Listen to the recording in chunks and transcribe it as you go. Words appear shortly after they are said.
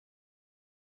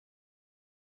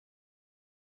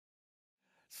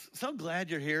So glad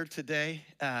you're here today.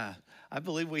 I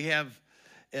believe we have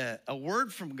a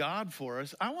word from God for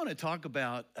us. I want to talk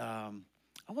about. I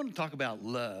want to talk about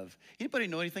love. Anybody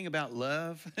know anything about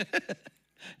love?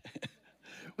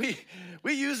 we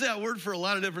we use that word for a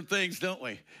lot of different things, don't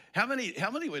we? How many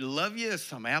would love you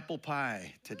some apple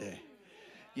pie today?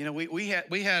 You know, we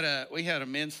had a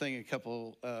men's thing a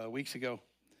couple weeks ago,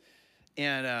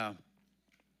 and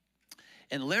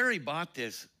and Larry bought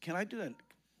this. Can I do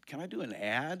an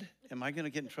ad? Am I going to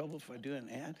get in trouble if I do an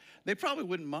ad? They probably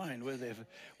wouldn't mind, would they?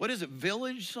 What is it,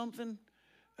 Village something?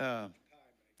 Uh,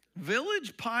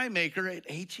 Village Pie Maker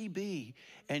at HEB.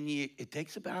 And it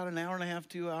takes about an hour and a half,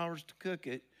 2 hours to cook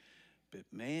it. But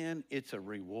man, it's a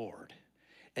reward.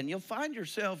 And you'll find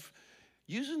yourself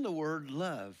using the word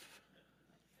love.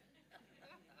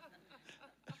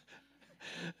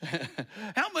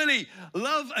 How many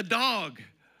love a dog?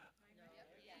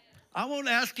 I won't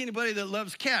ask anybody that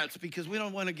loves cats because we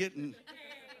don't want to get in.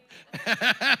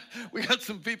 We got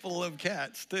some people who love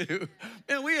cats too.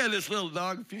 Man, we had this little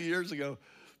dog a few years ago.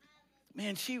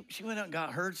 Man, she went out and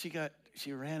got hurt.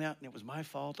 She ran out and it was my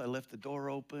fault. I left the door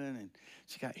open and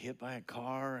she got hit by a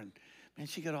car and man,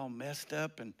 she got all messed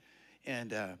up and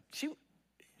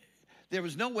there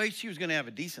was no way she was going to have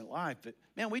a decent life. But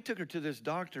man, we took her to this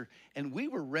doctor and we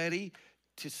were ready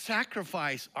to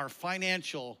sacrifice our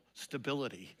financial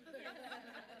stability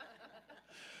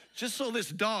just so this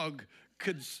dog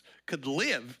could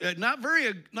live. Not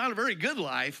a very good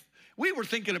life. We were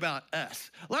thinking about us.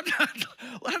 A lot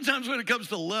of times when it comes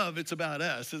to love, it's about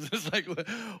us. It's just like,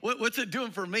 what's it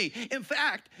doing for me? In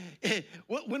fact,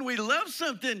 when we love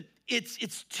something,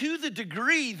 it's to the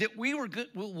degree that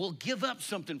we'll give up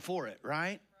something for it,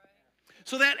 right?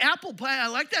 So that apple pie, I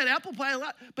like that apple pie a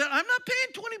lot, but I'm not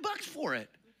paying $20 for it.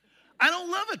 I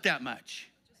don't love it that much.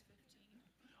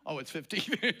 Oh, it's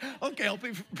 15. Okay, I'll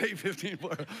pay 15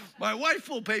 for it. My wife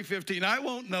will pay 15. I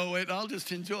won't know it. I'll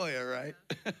just enjoy it, right?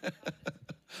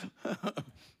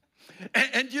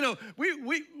 and you know, we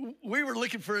were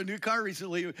looking for a new car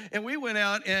recently, and we went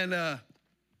out and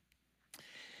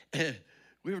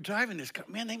we were driving this car.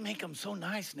 Man, they make them so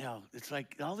nice now. It's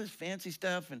like all this fancy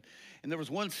stuff, and there was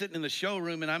one sitting in the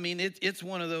showroom, and I mean, it's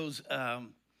one of those.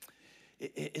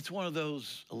 It's one of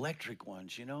those electric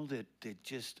ones, you know, that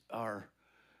just are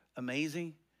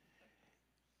amazing,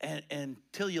 and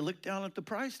until you look down at the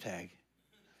price tag.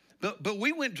 But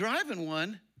we went driving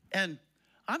one, and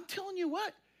I'm telling you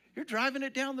what, you're driving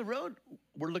it down the road.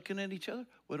 We're looking at each other.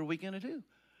 What are we going to do?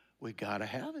 We got to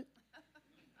have it.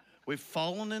 We've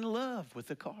fallen in love with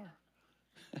the car.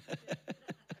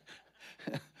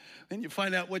 And you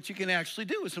find out what you can actually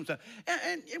do with some stuff.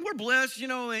 And we're blessed, you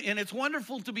know, and it's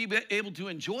wonderful to be able to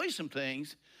enjoy some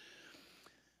things.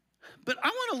 But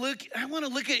I want to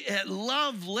look at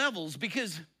love levels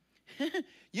because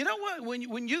you know what?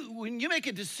 When you make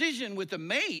a decision with a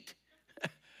mate,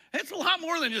 it's a lot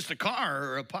more than just a car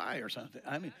or a pie or something.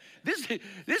 I mean, this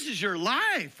is your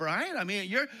life, right? I mean,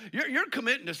 you're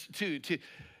committing to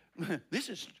this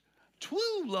is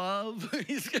true love.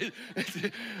 It's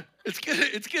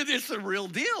a real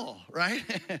deal, right?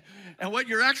 And what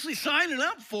you're actually signing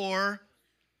up for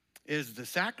is the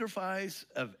sacrifice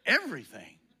of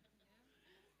everything.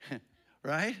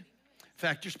 Right? In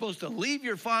fact, you're supposed to leave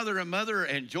your father and mother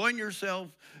and join yourself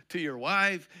to your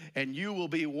wife, and you will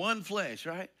be one flesh,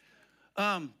 right?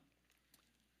 But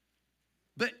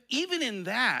even in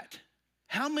that,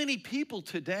 how many people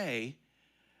today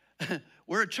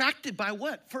were attracted by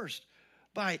what first?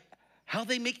 By how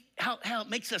it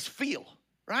makes us feel,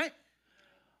 right?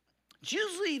 It's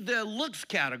usually the looks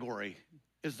category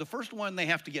is the first one they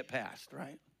have to get past,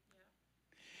 right?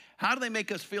 How do they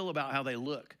make us feel about how they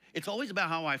look? It's always about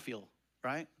how I feel,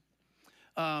 right?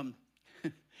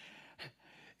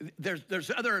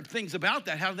 There's other things about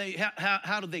that.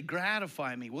 How do they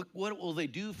gratify me? What will they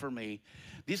do for me?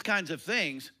 These kinds of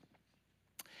things.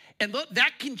 And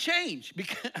that can change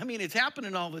because, I mean, it's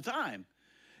happening all the time.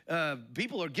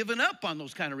 People are giving up on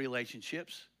those kind of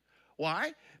relationships.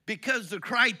 Why? Because the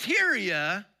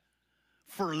criteria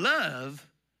for love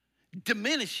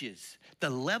diminishes. The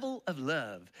level of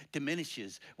love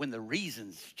diminishes when the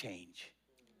reasons change.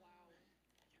 Wow.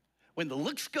 When the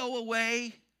looks go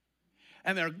away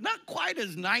and they're not quite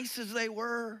as nice as they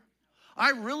were. I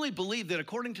really believe that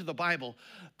according to the Bible,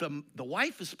 the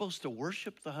wife is supposed to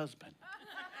worship the husband.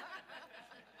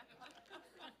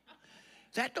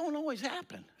 That don't always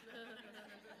happen.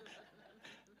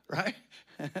 Right?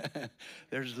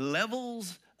 There's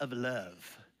levels of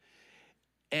love.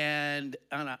 And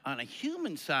on a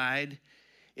human side,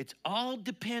 it's all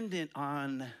dependent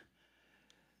on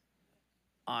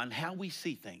how we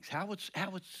see things, how it's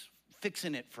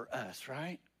fixing it for us,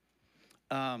 right?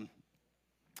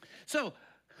 So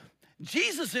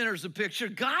Jesus enters the picture,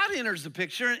 God enters the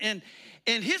picture, and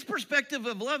his perspective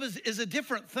of love is a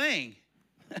different thing.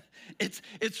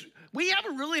 We have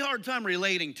a really hard time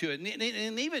relating to it.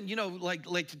 And even,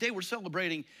 like today we're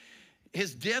celebrating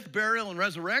his death, burial, and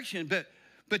resurrection,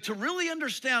 but to really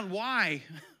understand why,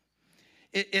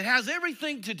 it has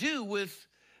everything to do with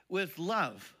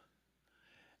love.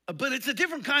 But it's a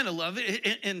different kind of love,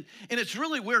 and it's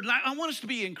really weird. And I want us to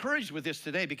be encouraged with this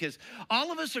today because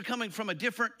all of us are coming from a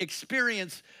different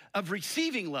experience of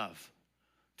receiving love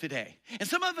today. And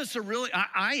some of us are really,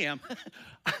 I am.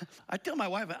 I tell my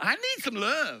wife, I need some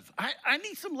love. I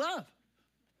need some love.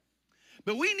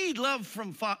 But we need love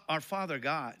from our Father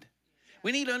God.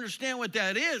 We need to understand what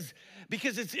that is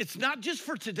because it's not just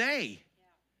for today.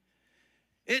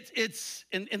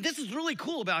 And this is really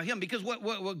cool about him because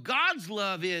what God's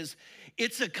love is,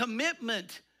 it's a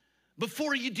commitment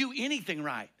before you do anything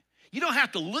right. You don't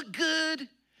have to look good.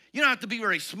 You don't have to be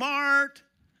very smart.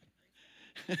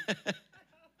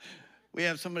 We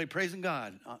have somebody praising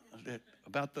God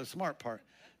about the smart part.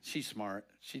 She's smart.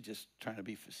 She's just trying to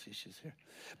be facetious here.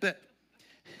 But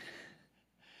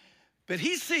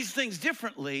he sees things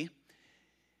differently.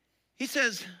 He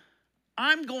says,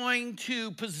 I'm going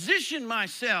to position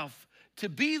myself to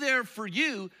be there for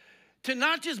you, to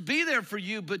not just be there for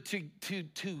you, but to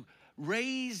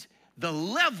raise the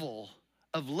level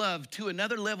of love to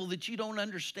another level that you don't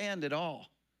understand at all.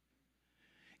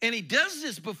 And he does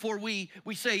this before we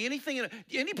say anything.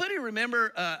 Anybody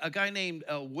remember a guy named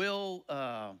Will?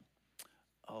 I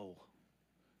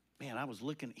was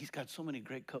looking. He's got so many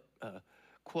great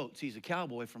quotes. He's a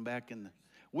cowboy from back in the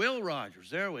Will Rogers.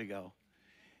 There we go.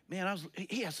 Man,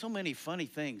 he has so many funny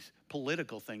things,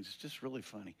 political things. It's just really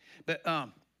funny. But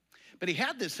he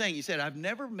had this saying. He said, I've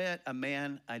never met a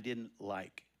man I didn't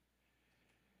like.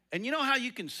 And you know how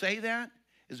you can say that?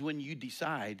 Is when you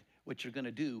decide what you're going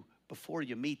to do before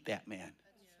you meet that man.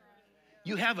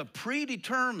 You have a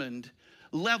predetermined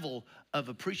level of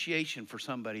appreciation for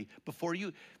somebody before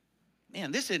you.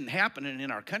 Man, this isn't happening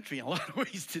in our country in a lot of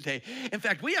ways today. In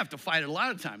fact, we have to fight it a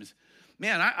lot of times.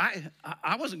 Man,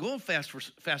 I wasn't going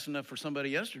fast enough for somebody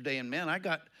yesterday, and man, I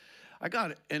got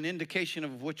an indication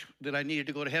of that I needed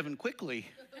to go to heaven quickly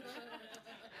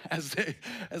as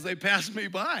they passed me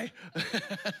by,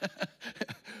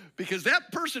 because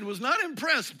that person was not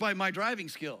impressed by my driving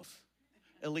skills,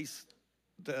 at least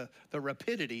the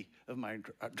rapidity of my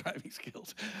driving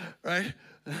skills, right?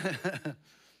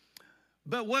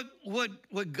 But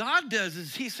what God does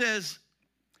is he says,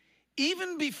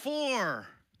 even before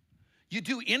you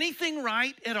do anything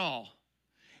right at all.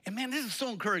 And man, this is so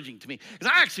encouraging to me because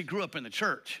I actually grew up in the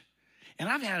church, and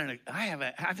I've had an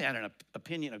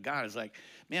opinion of God. It's like,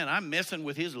 man, I'm messing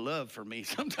with his love for me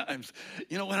sometimes.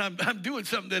 When I'm doing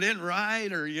something that isn't right,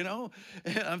 or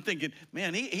I'm thinking,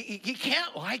 man, he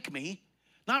can't like me.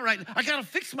 Not right. I got to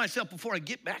fix myself before I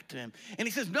get back to him. And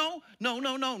he says, no,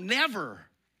 never.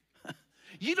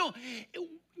 You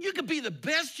could be the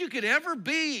best you could ever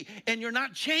be, and you're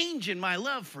not changing my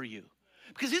love for you.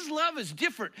 Because his love is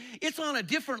different. It's on a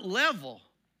different level.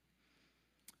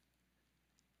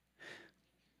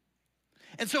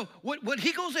 And so what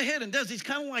he goes ahead and does, he's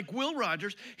kind of like Will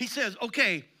Rogers. He says,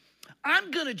 okay,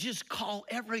 I'm going to just call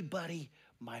everybody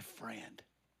my friend.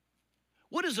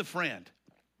 What is a friend?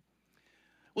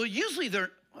 Well, usually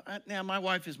now my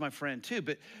wife is my friend too,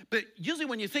 but usually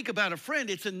when you think about a friend,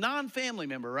 it's a non-family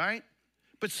member, right?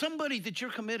 But somebody that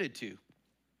you're committed to.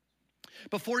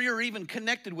 Before you're even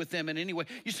connected with them in any way,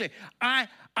 you say, I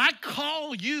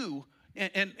call you,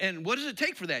 and what does it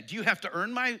take for that? Do you have to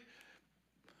earn my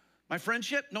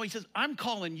friendship? No, he says, I'm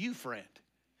calling you friend.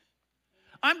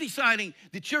 I'm deciding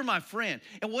that you're my friend.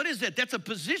 And what is that? That's a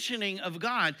positioning of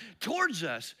God towards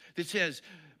us that says,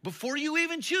 before you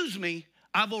even choose me,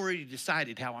 I've already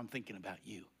decided how I'm thinking about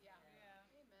you.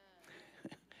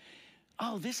 Yeah.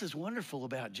 Oh, this is wonderful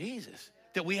about Jesus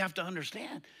that we have to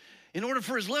understand. In order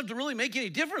for his love to really make any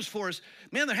difference for us,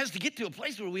 man, there has to get to a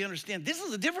place where we understand this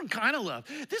is a different kind of love.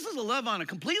 This is a love on a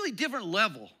completely different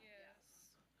level. Yes.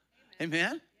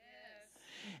 Amen?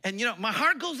 Yes. And my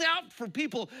heart goes out for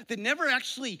people that never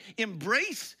actually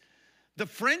embrace the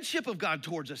friendship of God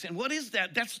towards us. And what is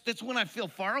that? That's when I feel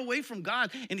far away from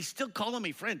God, and he's still calling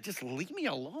me friend. Just leave me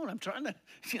alone. I'm trying to,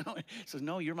 he says,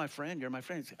 no, you're my friend. You're my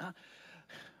friend.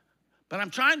 But I'm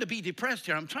trying to be depressed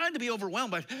here. I'm trying to be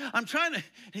overwhelmed. But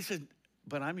he said,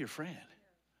 but I'm your friend.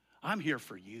 I'm here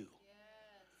for you.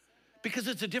 Because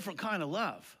it's a different kind of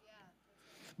love.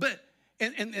 But,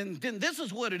 and then this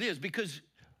is what it is, because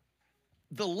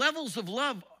the levels of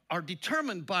love are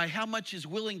determined by how much is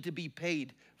willing to be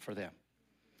paid for them.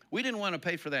 We didn't want to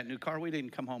pay for that new car. We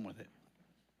didn't come home with it.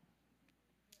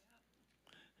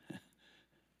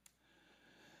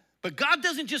 But God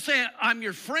doesn't just say, I'm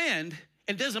your friend,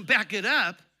 and doesn't back it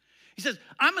up. He says,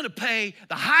 I'm going to pay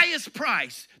the highest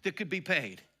price that could be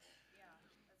paid. Yeah,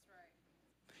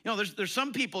 that's right. You know, there's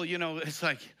some people, you know, it's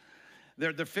like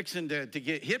they're fixing to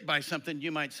get hit by something.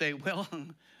 You might say, well,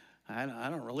 I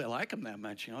don't really like them that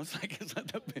much. You know, it's like, it's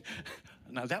not that big.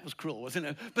 Now, that was cruel, wasn't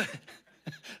it?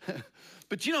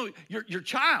 But you know, your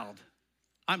child,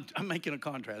 I'm making a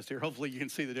contrast here. Hopefully you can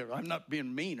see the difference. I'm not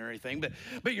being mean or anything,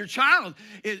 but your child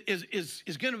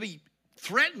is going to be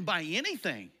threatened by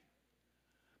anything,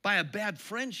 by a bad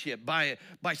friendship, by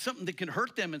something that can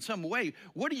hurt them in some way.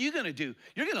 What are you going to do?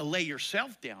 You're going to lay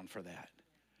yourself down for that.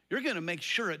 You're going to make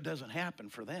sure it doesn't happen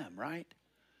for them, right?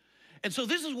 And so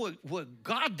this is what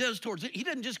God does towards it. He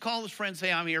doesn't just call his friend and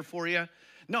say, I'm here for you.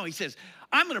 No, he says,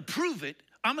 I'm going to prove it.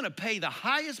 I'm going to pay the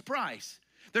highest price.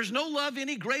 There's no love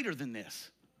any greater than this.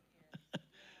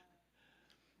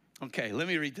 Okay, let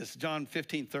me read this. John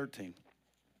 15:13.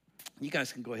 You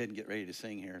guys can go ahead and get ready to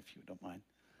sing here if you don't mind.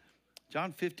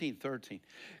 John 15:13.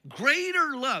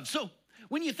 Greater love. So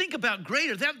when you think about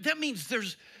greater, that means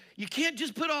you can't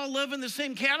just put all love in the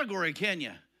same category, can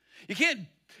you? You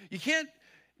can't,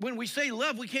 when we say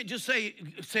love, we can't just say,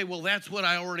 well, that's what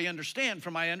I already understand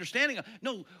from my understanding.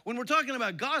 No, when we're talking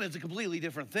about God, it's a completely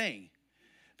different thing.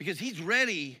 Because he's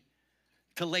ready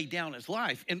to lay down his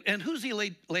life. And who's he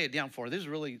lay it down for? This is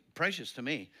really precious to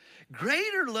me.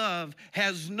 Greater love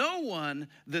has no one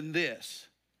than this,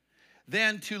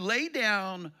 than to lay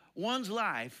down one's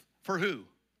life for who?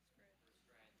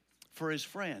 For his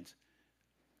friends.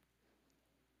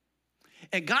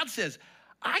 And God says,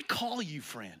 I call you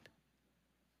friend.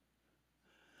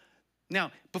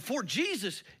 Now, before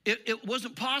Jesus, it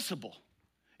wasn't possible.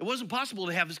 It wasn't possible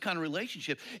to have this kind of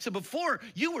relationship. So before,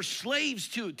 you were slaves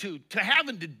to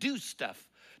having to do stuff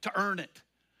to earn it,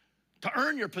 to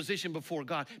earn your position before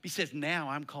God. He says, now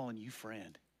I'm calling you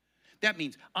friend. That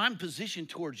means I'm positioned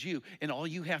towards you, and all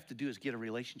you have to do is get a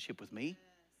relationship with me. Yes,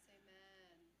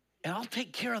 amen. And I'll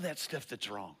take care of that stuff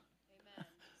that's wrong.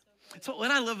 Amen. So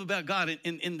what I love about God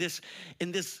in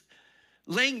this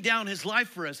laying down his life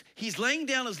for us, he's laying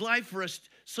down his life for us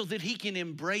so that he can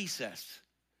embrace us.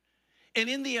 And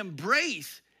in the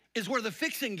embrace is where the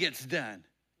fixing gets done.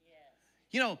 Yes.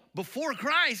 You know, before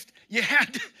Christ, you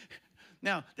had to.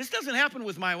 Now, this doesn't happen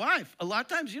with my wife. A lot of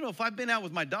times, you know, if I've been out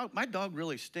with my dog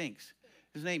really stinks.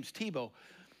 His name's Tebow.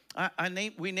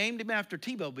 We named him after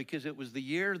Tebow because it was the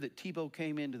year that Tebow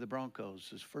came into the Broncos.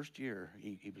 His first year,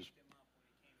 he was.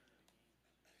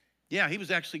 Yeah, he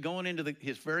was actually going into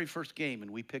his very first game,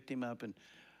 and we picked him up. And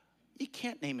you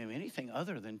can't name him anything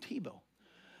other than Tebow.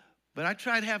 But I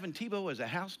tried having Tebow as a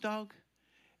house dog,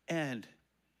 and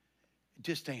it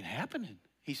just ain't happening.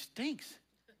 He stinks.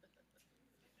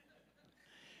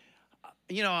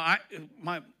 You know,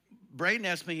 Braden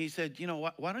asked me, he said, you know,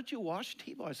 why don't you wash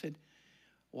Tebow? I said,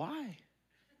 why?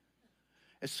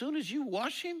 As soon as you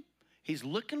wash him, he's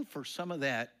looking for some of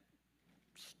that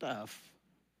stuff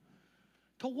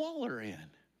to waller in,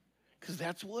 because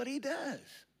that's what he does,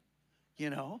 you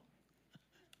know?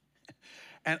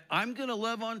 And I'm going to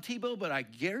love on Tebow, but I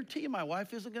guarantee you my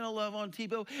wife isn't going to love on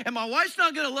Tebow. And my wife's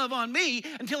not going to love on me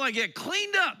until I get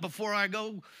cleaned up before I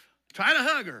go try to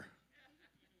hug her.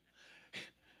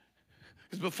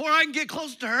 Because before I can get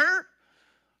close to her,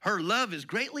 her love is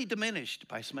greatly diminished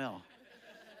by smell.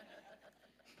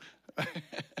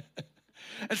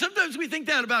 And sometimes we think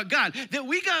that about God, that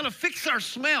we got to fix our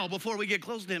smell before we get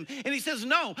close to him. And he says,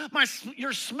 no,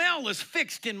 your smell is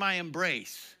fixed in my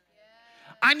embrace.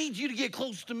 I need you to get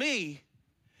close to me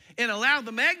and allow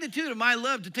the magnitude of my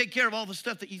love to take care of all the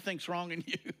stuff that you think's wrong in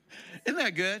you. Isn't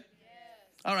that good? Yes.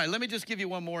 All right, let me just give you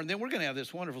one more, and then we're going to have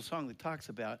this wonderful song that talks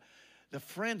about the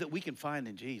friend that we can find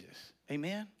in Jesus.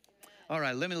 Amen? All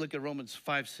right, let me look at Romans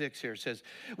 5:6 here. It says,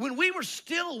 when we were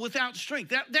still without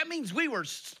strength, that means we were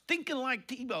stinking like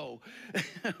Tebow.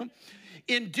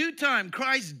 In due time,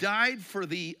 Christ died for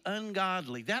the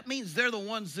ungodly. That means they're the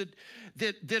ones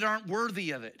that aren't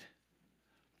worthy of it.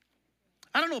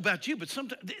 I don't know about you, but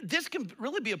sometimes this can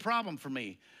really be a problem for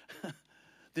me.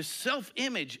 This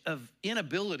self-image of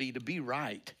inability to be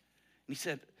right. And he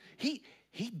said, he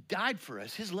died for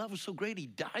us. His love was so great, he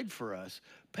died for us,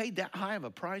 paid that high of a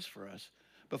price for us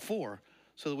before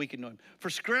so that we can know him. For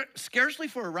scarcely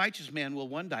for a righteous man will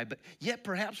one die, but yet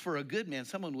perhaps for a good man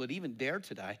someone would even dare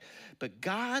to die. But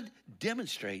God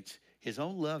demonstrates his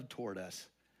own love toward us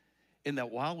in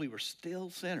that while we were still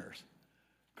sinners,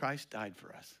 Christ died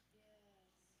for us.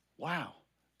 Wow.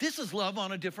 This is love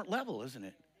on a different level, isn't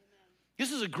it?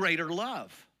 This is a greater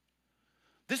love.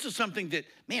 This is something that,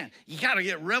 man, you got to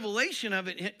get revelation of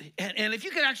it. And if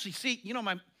you could actually see, you know,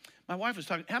 my wife was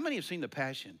talking, how many have seen The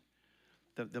Passion,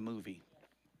 the movie?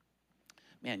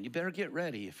 Man, you better get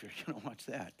ready if you're going to watch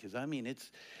that, because, I mean,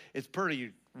 it's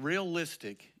pretty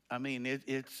realistic. I mean,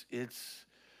 it's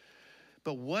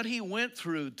but what he went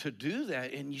through to do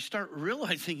that, and you start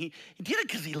realizing he did it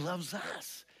because he loves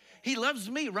us. He loves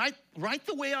me right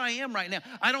the way I am right now.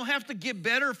 I don't have to get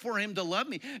better for him to love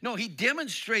me. No, he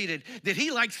demonstrated that he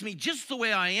likes me just the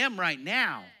way I am right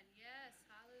now. Yes,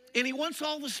 hallelujah. And he wants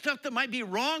all the stuff that might be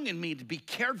wrong in me to be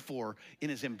cared for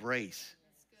in his embrace.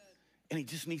 That's good. And he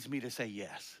just needs me to say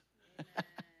yes.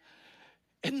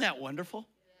 Isn't that wonderful?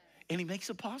 And he makes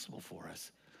it possible for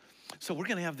us. So we're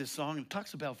going to have this song that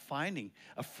talks about finding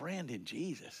a friend in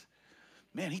Jesus.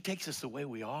 Man, he takes us the way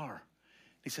we are.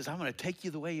 He says, I'm going to take you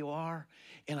the way you are,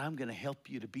 and I'm going to help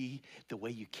you to be the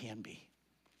way you can be.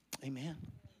 Amen.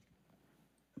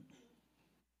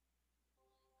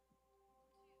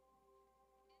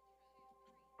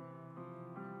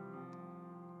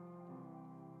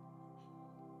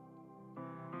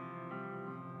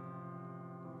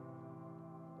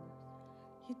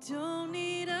 You don't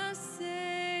need a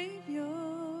savior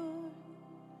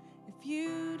if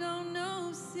you don't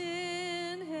know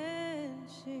sin and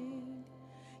shame.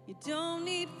 You don't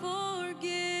need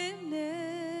forgiveness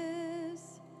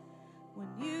when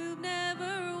you've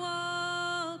never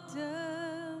walked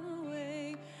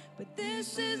away. But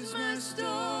this is my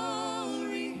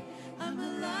story. I'm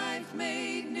a life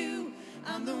made new.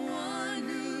 I'm the one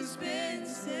who's been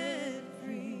set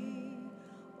free.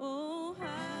 Oh,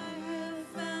 I have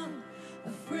found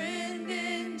a friend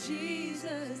in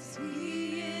Jesus.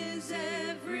 He is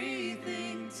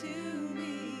everything to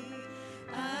me.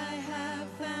 I have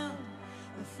found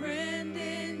a friend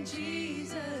in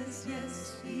Jesus.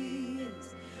 Yes, he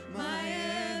is my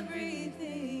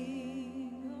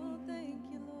everything. Oh, thank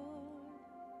you, Lord.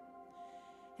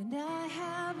 And I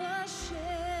have a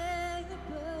shepherd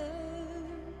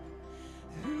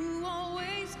who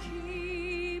always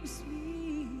keeps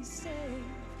me safe.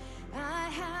 I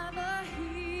have a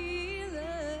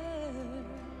healer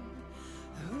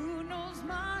who knows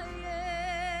my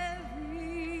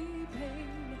every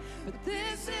pain. But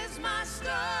this is my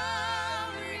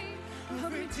story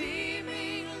of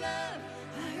redeeming love.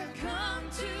 I have come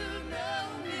to know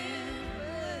him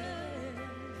well.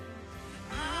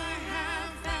 I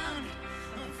have found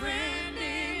a friend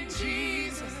in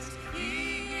Jesus.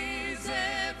 He is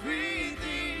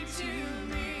everything to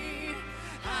me.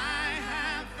 I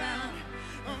have found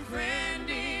a friend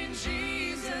in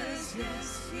Jesus.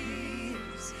 Yes, he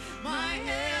is my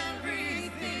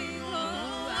everything.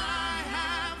 Oh, I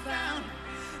have found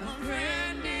a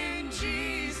friend in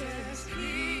Jesus.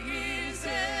 He is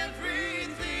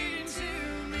everything to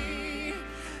me.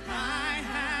 I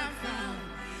have found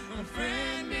a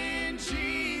friend in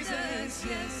Jesus.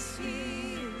 Yes,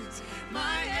 he is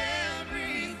my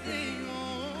everything.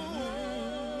 Oh,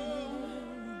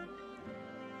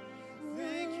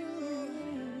 thank you, Lord.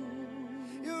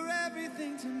 You're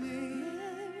everything to me.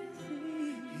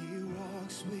 He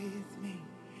walks with me.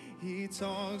 He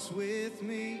talks with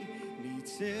me. He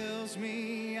tells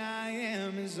me I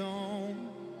am his own.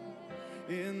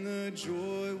 In the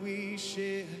joy we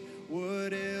share,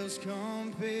 what else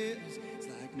compares? It's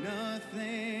like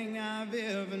nothing I've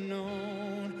ever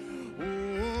known.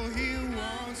 Oh, he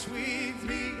walks with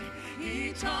me.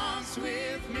 He talks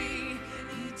with me.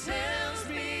 He tells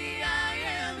me I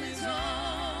am his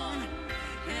own.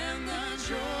 And the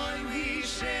joy we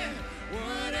share,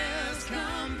 what else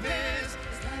compares?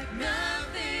 It's like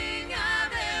nothing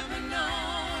I've ever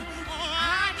known. Oh,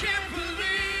 I can't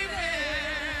believe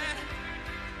it.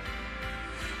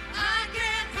 I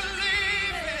can't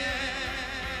believe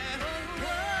it.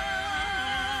 Oh,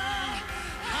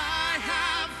 I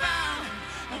have found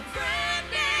a friend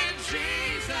in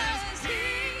Jesus. He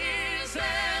is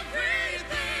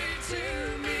everything to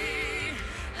me.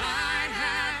 I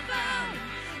have found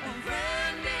a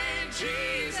friend in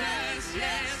Jesus.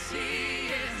 Yes, he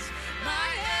is my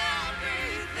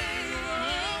everything.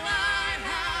 Oh, I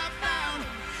have found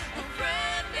a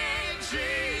friend in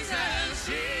Jesus.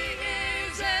 He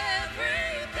is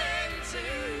everything to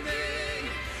me.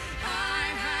 I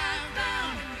have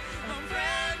found a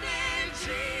friend in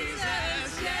Jesus.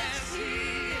 Yes,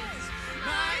 he is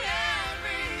my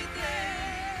everything.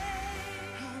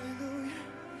 Hallelujah.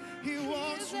 He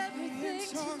walks with me and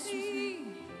talks with me.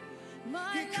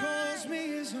 He calls me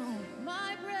his own.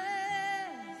 My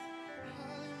breath,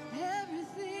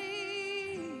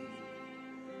 everything.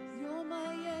 You're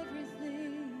my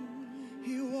everything.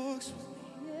 He walks with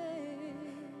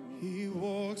me. He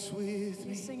walks with Can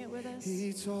me. you sing it with us?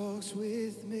 He talks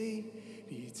with me.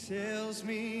 He tells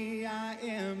me I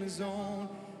am his own.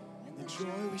 And the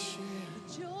joy we share,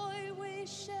 Joy we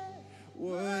share.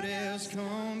 what else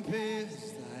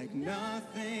compares? Like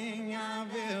nothing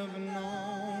I've ever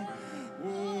known.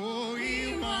 Oh,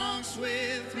 he walks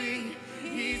with me.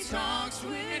 He talks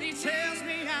with me. And he tells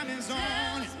me I'm his own.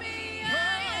 Tells me Oh,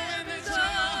 I am and the his joy.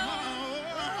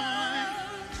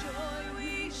 Joy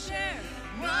we share.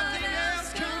 Nothing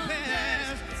else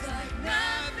compares. It's like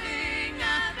nothing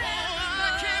I've Oh,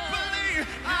 ever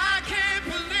I can't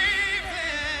believe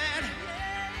it.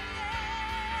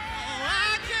 Oh,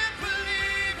 I can't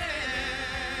believe it.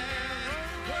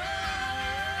 Oh,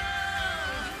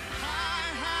 I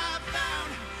have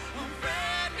found a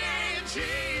friend in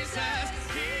Jesus.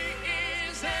 He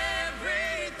is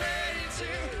everything to.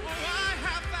 Oh, I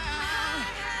have found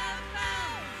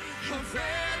a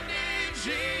friend in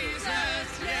Jesus.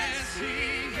 Yes, he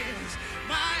is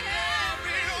my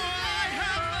every. Oh, I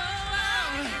have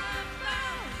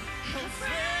found a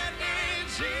friend in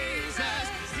Jesus.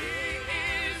 He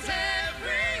is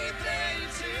everything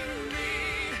to me.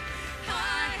 I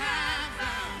have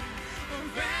found a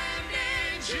friend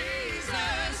in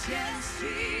Jesus. Yes,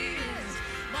 he is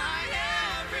my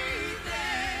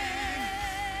everything.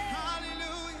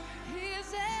 Hallelujah. He is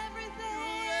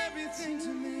You're everything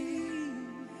to me.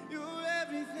 You're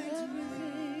everything to me.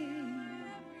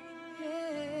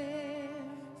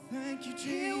 Thank you, He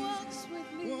Jesus. walks with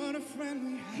me. What a friend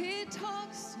we have. He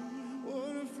talks to me.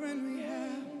 What a friend we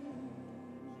have.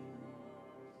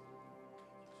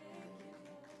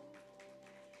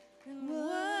 And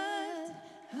what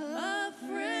a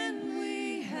friend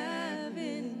we have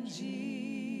in Jesus.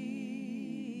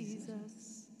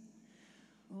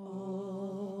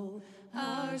 All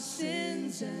our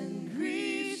sins and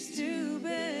griefs to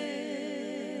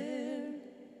bear.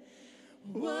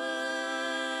 What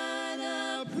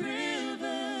a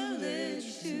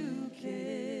privilege to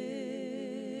carry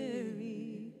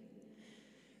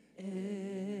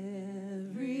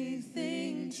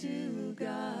everything to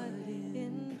God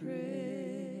in prayer.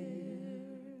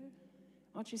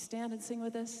 Won't you stand and sing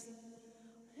with us?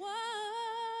 What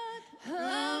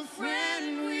a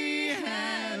friend we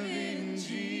have in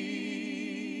Jesus.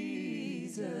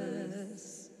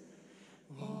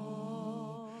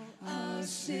 All our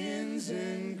sins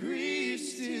and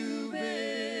griefs to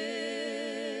bear.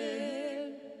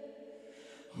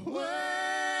 What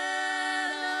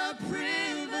a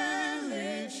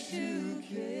privilege to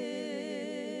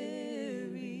carry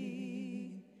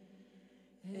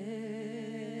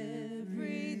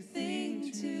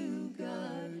everything to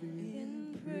God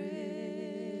in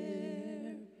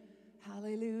prayer.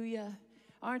 Hallelujah.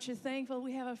 Aren't you thankful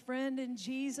we have a friend in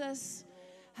Jesus?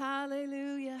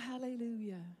 Hallelujah,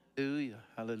 hallelujah. Hallelujah.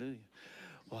 Hallelujah.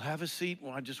 Well, have a seat.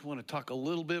 Well, I just want to talk a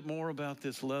little bit more about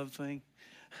this love thing.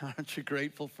 Aren't you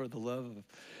grateful for the love of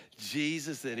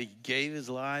Jesus, that he gave his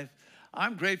life?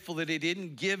 I'm grateful that he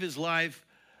didn't give his life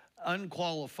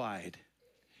unqualified.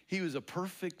 He was a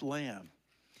perfect lamb.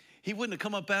 He wouldn't have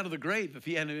come up out of the grave if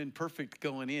he hadn't been perfect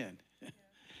going in.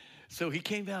 So he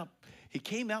came out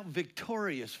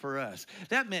victorious for us.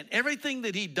 That meant everything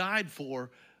that he died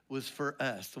for was for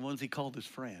us, the ones he called his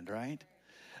friend, right?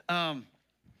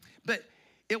 But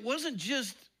it wasn't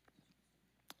just,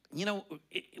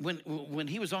 when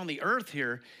he was on the earth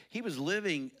here, he was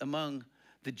living among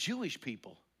the Jewish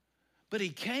people. But he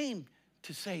came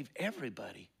to save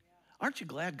everybody. Aren't you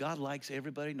glad God likes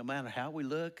everybody, no matter how we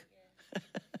look?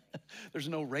 There's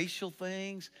no racial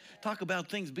things. Talk about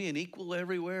things being equal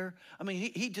everywhere. I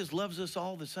mean, he just loves us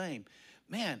all the same.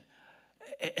 Man,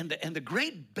 and the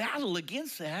great battle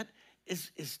against that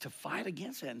is to fight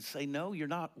against that and say, no, you're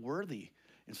not worthy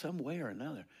in some way or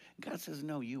another. And God says,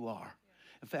 no, you are.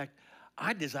 In fact,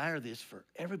 I desire this for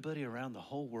everybody around the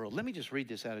whole world. Let me just read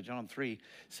this out of John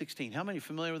 3:16. How many are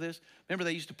familiar with this? Remember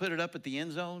they used to put it up at the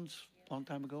end zones a long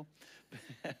time ago?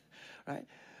 Right?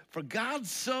 For God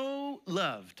so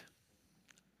loved.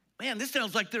 Man, this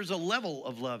sounds like there's a level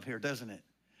of love here, doesn't it?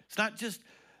 It's not just,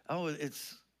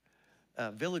 it's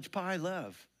Village Pie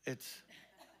love. It's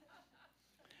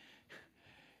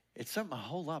something a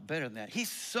whole lot better than that. He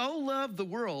so loved the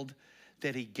world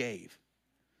that he gave.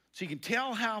 So you can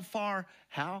tell how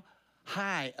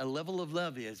high a level of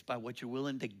love is by what you're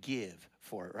willing to give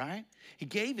for it, right? He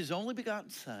gave his only begotten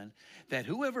son that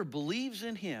whoever believes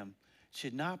in him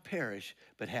should not perish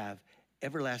but have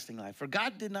everlasting life. For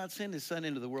God did not send his son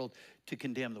into the world to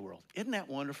condemn the world. Isn't that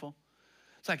wonderful?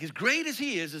 It's like as great as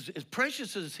he is, as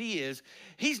precious as he is,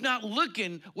 he's not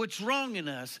looking what's wrong in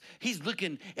us. He's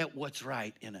looking at what's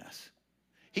right in us.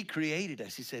 He created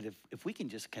us. He said, if we can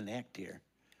just connect here,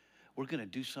 we're going to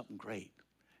do something great.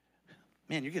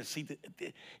 Man, you're going to see that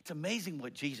it's amazing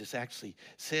what Jesus actually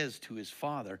says to his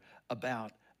Father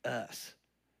about us.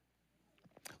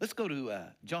 Let's go to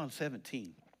John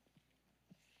 17.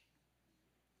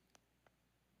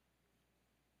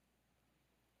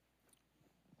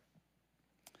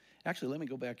 Actually, let me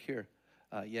go back here.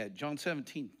 John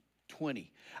 17:20.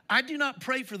 I do not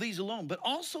pray for these alone, but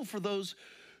also for those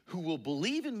who will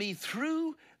believe in me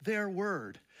through their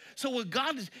word. So what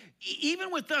God is,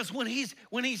 even with us, when he's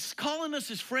calling us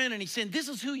his friend and he's saying, this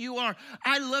is who you are,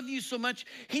 I love you so much.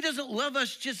 He doesn't love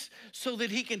us just so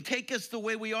that he can take us the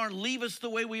way we are and leave us the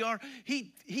way we are.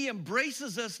 He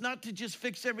embraces us not to just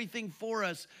fix everything for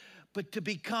us, but to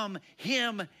become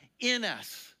him in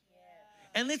us.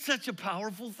 And it's such a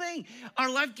powerful thing. Our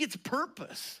life gets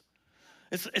purpose.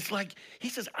 It's like he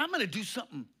says, I'm going to do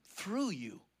something through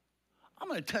you. I'm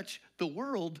going to touch the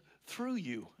world through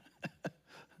you.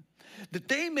 That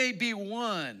they may be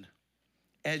one,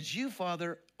 as you,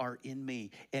 Father, are in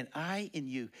me, and I in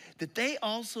you. That they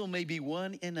also may be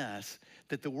one in us,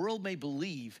 that the world may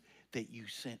believe that you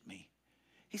sent me.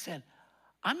 He said,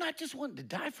 I'm not just wanting to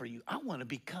die for you. I want to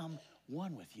become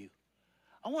one with you.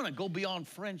 I want to go beyond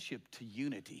friendship to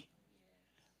unity.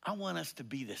 I want us to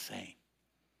be the same.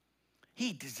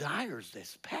 He desires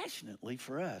this passionately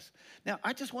for us. Now,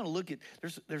 I just want to look at,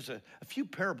 there's a few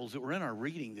parables that were in our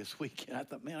reading this week. And I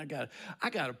thought, man, I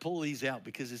got to pull these out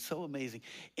because it's so amazing.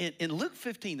 In Luke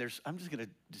 15, I'm just going to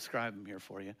describe them here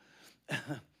for you.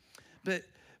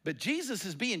 But Jesus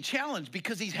is being challenged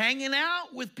because he's hanging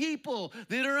out with people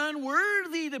that are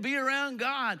unworthy to be around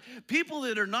God. People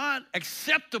that are not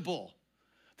acceptable.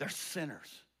 They're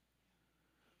sinners.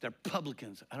 They're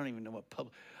publicans. I don't even know what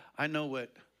I know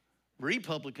what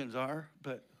Republicans are,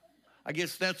 but I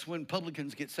guess that's when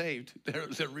publicans get saved.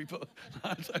 I'm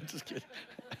just kidding.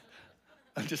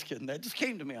 I'm just kidding. That just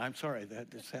came to me. I'm sorry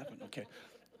that just happened. Okay.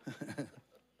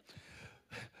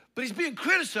 But he's being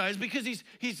criticized because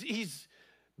he's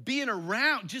being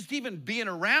around, just even being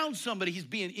around somebody,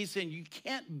 he's saying you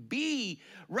can't be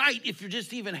right if you're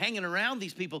just even hanging around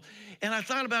these people. And I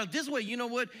thought about it this way, you know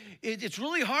what? It's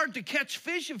really hard to catch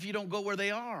fish if you don't go where they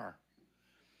are,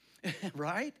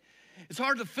 right? It's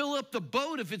hard to fill up the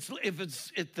boat if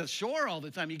it's at the shore all the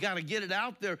time. You got to get it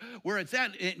out there where it's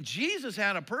at. And Jesus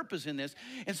had a purpose in this.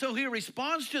 And so he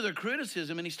responds to their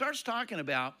criticism and he starts talking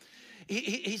about,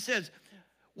 he says,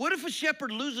 what if a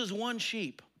shepherd loses one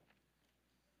sheep?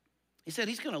 He said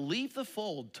he's going to leave the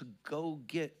fold to go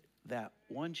get that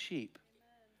one sheep.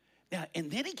 Yeah, and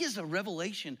then he gives a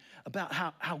revelation about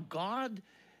how God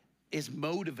is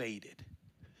motivated.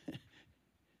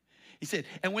 He said,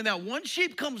 and when that one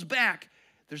sheep comes back,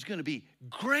 there's going to be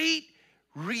great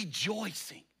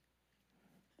rejoicing.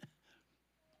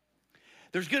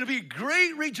 There's going to be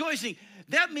great rejoicing.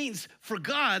 That means for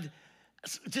God,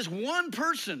 just one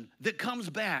person that comes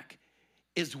back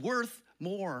is worth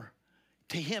more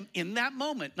to him in that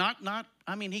moment.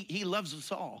 He loves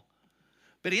us all.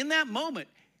 But in that moment,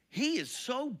 he is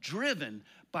so driven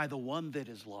by the one that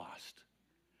is lost.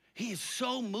 He is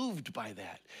so moved by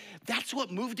that. That's what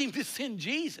moved him to send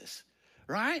Jesus,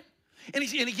 right? And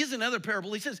he gives another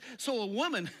parable. He says, so a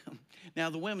woman, now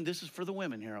the women, this is for the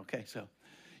women here, okay? So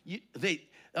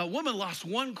a woman lost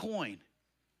one coin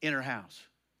in her house.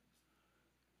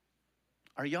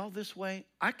 Are y'all this way?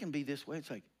 I can be this way. It's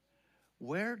like,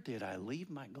 where did I leave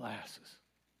my glasses?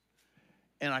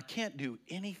 And I can't do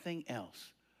anything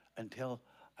else until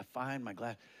I find my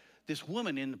glasses. This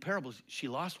woman in the parables, she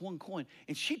lost one coin,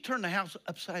 and she turned the house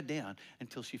upside down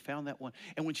until she found that one.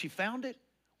 And when she found it,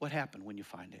 what happened when you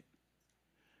find it?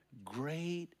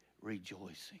 Great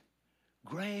rejoicing.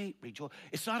 Great rejoicing.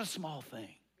 It's not a small thing.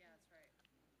 Yeah, that's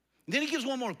right. Then he gives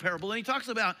one more parable, and he talks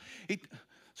about,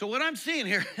 so what I'm seeing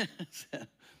here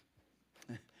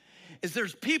is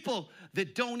there's people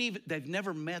that they've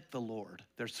never met the Lord.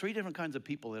 There's three different kinds of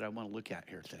people that I want to look at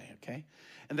here today, okay?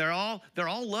 And they're all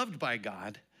loved by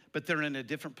God, but they're in a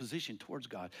different position towards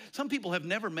God. Some people have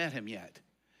never met him yet.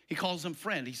 He calls them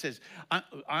friend. He says,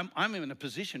 I'm in a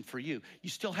position for you. You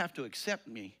still have to accept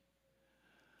me.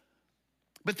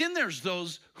 But then there's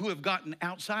those who have gotten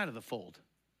outside of the fold.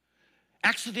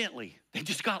 Accidentally, they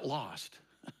just got lost.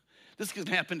 This can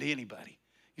happen to anybody.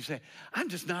 You say, I'm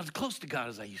just not as close to God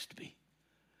as I used to be.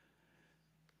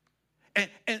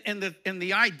 And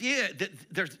the idea that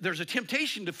there's a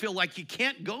temptation to feel like you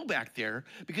can't go back there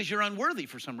because you're unworthy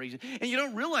for some reason. And you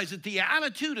don't realize that the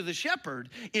attitude of the shepherd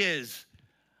is,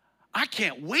 I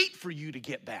can't wait for you to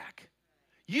get back.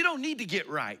 You don't need to get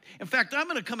right. In fact, I'm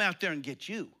going to come out there and get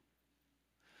you.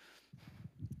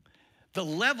 The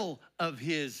level of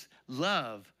his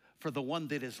love for the one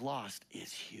that is lost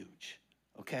is huge.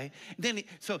 Okay,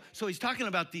 so he's talking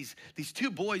about these two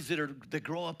boys that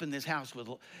grow up in this house with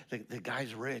the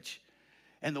guy's rich,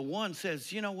 and the one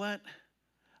says, you know what,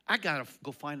 I gotta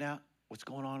go find out what's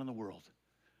going on in the world.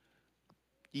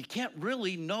 You can't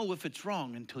really know if it's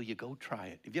wrong until you go try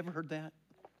it. Have you ever heard that?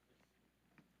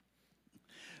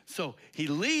 So he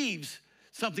leaves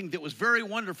something that was very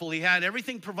wonderful. He had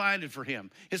everything provided for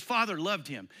him. His father loved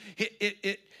him.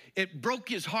 It broke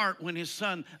his heart when his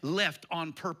son left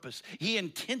on purpose. He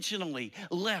intentionally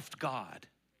left God,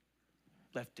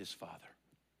 left his father.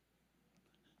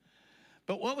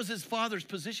 But what was his father's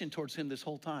position towards him this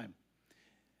whole time?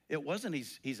 It wasn't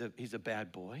he's a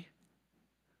bad boy.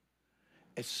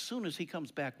 As soon as he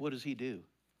comes back, what does he do?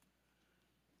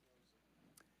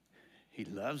 He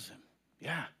loves him.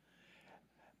 Yeah.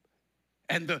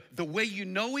 And the way you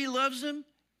know he loves him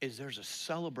is there's a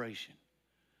celebration.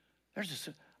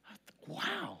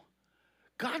 Wow.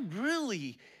 God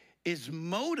really is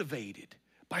motivated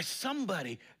by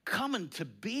somebody coming to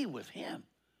be with him.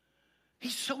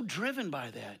 He's so driven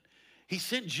by that. He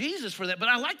sent Jesus for that. But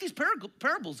I like these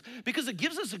parables because it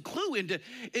gives us a clue into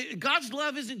God's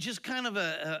love isn't just kind of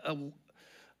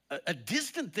a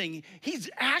distant thing. He's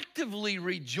actively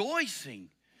rejoicing.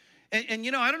 And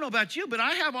you know, I don't know about you, but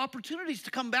I have opportunities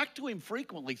to come back to him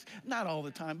frequently. Not all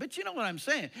the time, but you know what I'm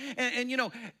saying. And you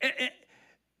know,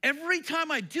 every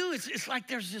time I do, it's like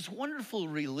there's this wonderful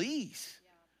release.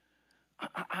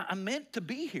 Yeah. I'm meant to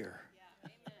be here.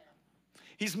 Yeah, amen.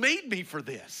 He's made me for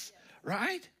this, yeah.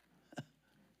 Right?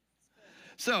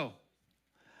 So,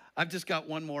 I've just got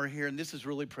one more here, and this is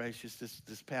really precious,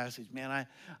 this passage. Man,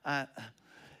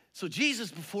 so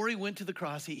Jesus, before he went to the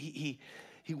cross, he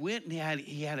went and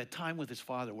he had a time with his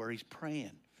father where he's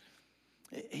praying.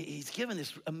 He's given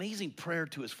this amazing prayer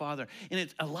to his father,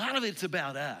 and a lot of it's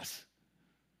about us.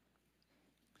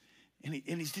 And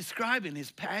he's describing his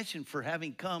passion for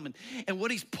having come and what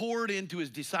he's poured into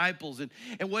his disciples and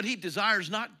what he desires,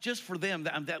 not just for them.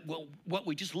 What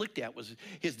we just looked at was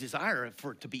his desire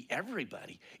for it to be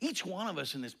everybody, each one of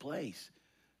us in this place.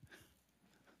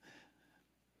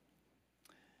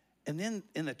 And then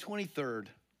in the 23rd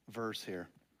verse here,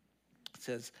 it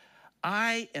says,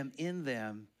 I am in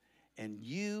them and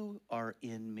you are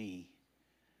in me.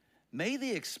 May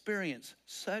they experience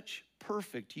such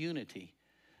perfect unity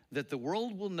that the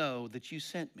world will know that you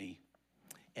sent me.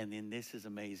 And then this is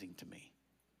amazing to me.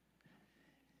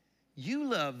 You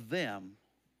love them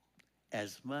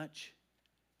as much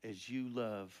as you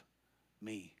love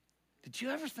me. Did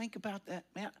you ever think about that?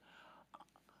 Man,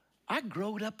 I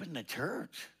growed up in the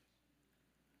church.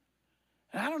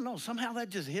 And I don't know, somehow that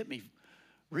just hit me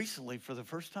recently for the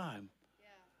first time.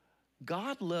 Yeah.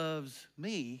 God loves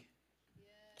me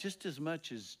just as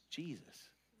much as Jesus.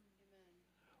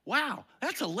 Wow,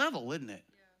 that's a level, isn't it?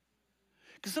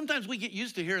 Because sometimes we get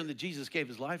used to hearing that Jesus gave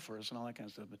his life for us and all that kind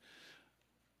of stuff. But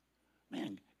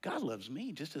man, God loves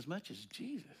me just as much as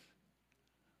Jesus.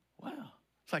 Wow.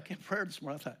 It's like in prayer this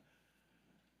morning, I thought,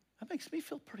 that makes me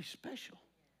feel pretty special.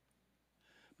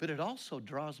 But it also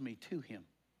draws me to him.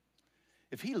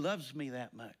 If he loves me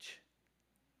that much,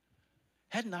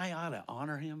 hadn't I ought to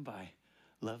honor him by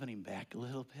loving him back a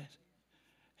little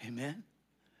bit? Amen?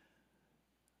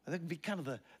 That would be kind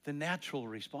of the natural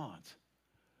response.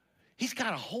 He's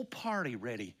got a whole party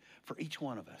ready for each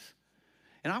one of us.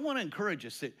 And I want to encourage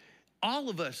us that all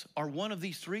of us are one of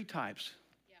these three types.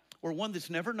 Yeah. We're one that's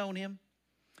never known him.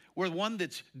 We're one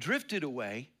that's drifted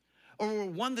away. Or we're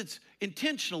one that's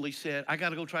intentionally said, I got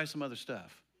to go try some other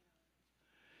stuff.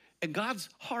 And God's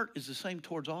heart is the same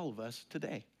towards all of us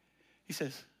today. He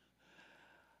says,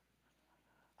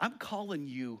 I'm calling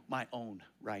you my own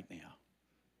right now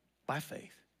by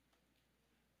faith.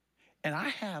 And I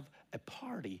have a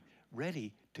party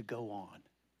ready to go on.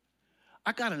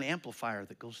 I got an amplifier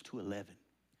that goes to 11.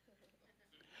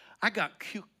 I got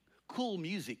cool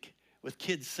music with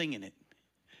kids singing it,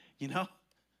 you know?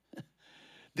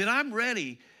 That I'm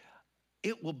ready.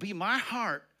 It will be my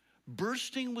heart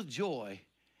bursting with joy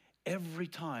every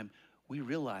time we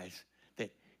realize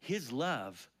that his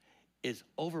love is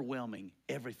overwhelming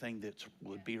everything that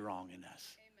would be wrong in us.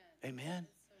 Amen? Amen?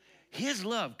 His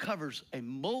love covers a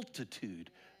multitude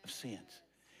of sins.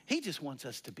 He just wants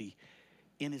us to be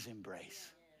in his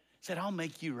embrace. He said, I'll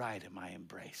make you right in my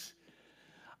embrace.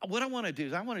 What I want to do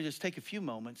is I want to just take a few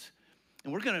moments,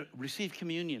 and we're going to receive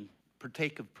communion,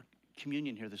 partake of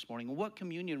communion here this morning. And what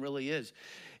communion really is,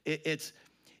 it's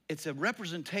a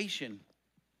representation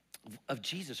of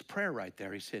Jesus' prayer right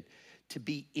there. He said, to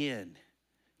be in,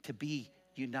 to be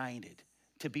united,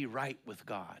 to be right with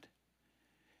God.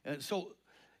 And so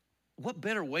what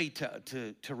better way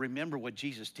to remember what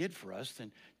Jesus did for us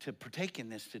than to partake in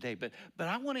this today? But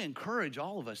I want to encourage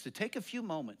all of us to take a few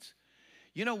moments.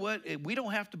 You know what? We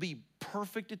don't have to be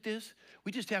perfect at this.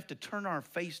 We just have to turn our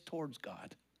face towards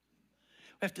God.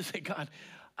 We have to say, God,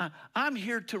 I'm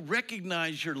here to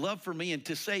recognize your love for me and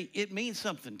to say it means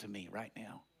something to me right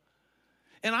now.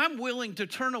 And I'm willing to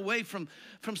turn away from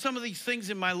some of these things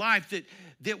in my life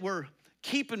that were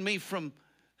keeping me from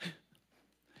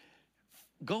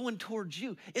going towards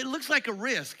you. It looks like a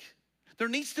risk. There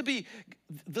needs to be,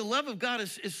 the love of God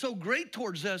is so great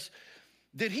towards us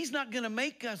that he's not going to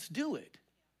make us do it.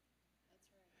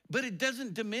 But it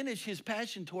doesn't diminish his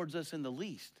passion towards us in the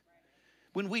least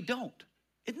when we don't.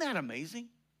 Isn't that amazing?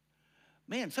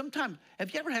 Man, sometimes,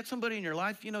 have you ever had somebody in your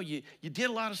life, you did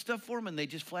a lot of stuff for them and they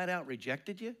just flat out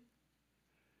rejected you?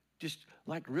 Just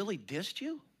like really dissed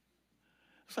you?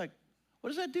 It's like, what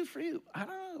does that do for you? I don't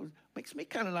know. It makes me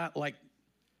kind of not like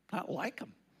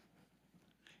them.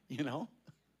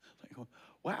 Like,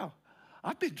 wow,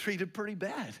 I've been treated pretty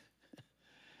bad.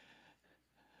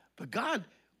 But God,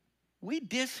 we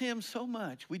diss him so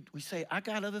much. We say, I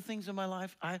got other things in my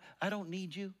life. I don't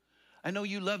need you. I know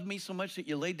you love me so much that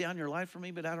you laid down your life for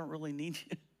me, but I don't really need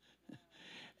you.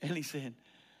 And he's saying,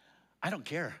 I don't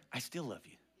care. I still love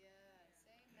you. Yes,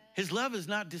 his love is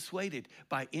not dissuaded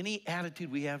by any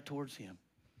attitude we have towards him.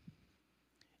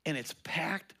 And it's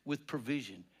packed with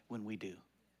provision when we do.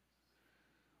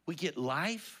 We get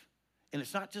life, and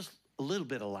it's not just a little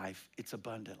bit of life, it's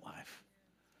abundant life.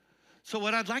 So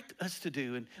what I'd like us to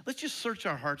do, and let's just search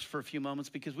our hearts for a few moments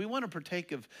because we want to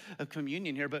partake of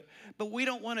communion here, but we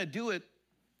don't want to do it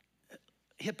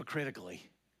hypocritically,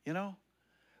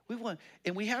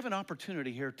 We have an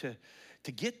opportunity here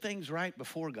to get things right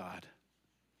before God.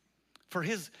 For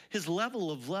his level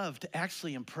of love to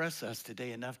actually impress us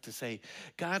today enough to say,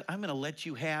 God, I'm going to let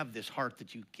you have this heart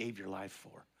that you gave your life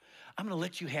for. I'm going to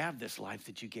let you have this life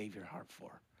that you gave your heart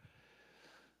for.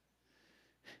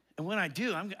 And when I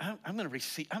do, I'm going to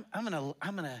receive. I'm going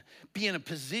to be in a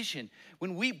position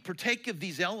when we partake of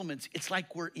these elements. It's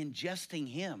like we're ingesting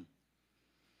him.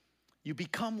 You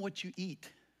become what you eat.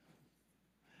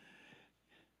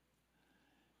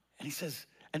 And he says,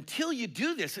 until you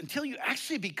do this, until you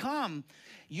actually become,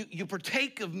 you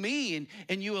partake of me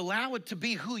and you allow it to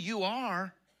be who you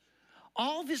are,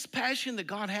 all this passion that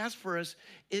God has for us,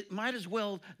 it might as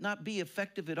well not be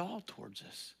effective at all towards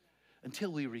us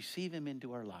until we receive him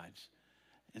into our lives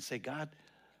and say, God,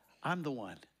 I'm the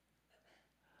one.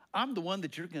 I'm the one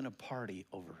that you're going to party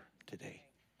over today.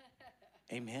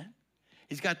 Amen.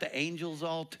 He's got the angels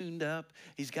all tuned up.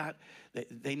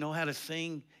 They know how to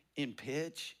sing in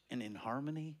pitch and in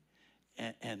harmony.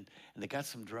 And they got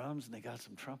some drums and they got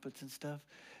some trumpets and stuff.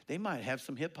 They might have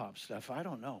some hip hop stuff. I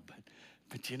don't know. But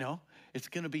it's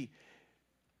going to be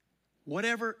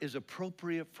whatever is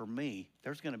appropriate for me.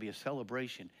 There's going to be a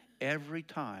celebration every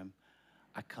time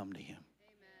I come to him. Amen.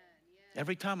 Yes.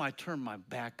 Every time I turn my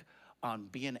back on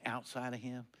being outside of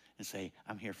him and say,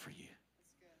 I'm here for you.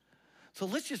 So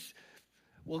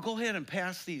we'll go ahead and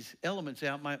pass these elements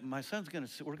out. My son's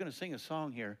we're going to sing a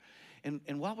song here.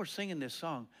 And while we're singing this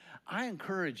song, I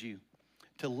encourage you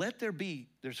to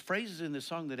there's phrases in this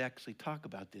song that actually talk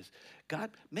about this. God,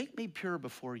 make me pure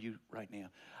before you right now.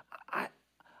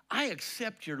 I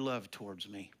accept your love towards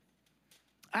me.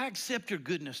 I accept your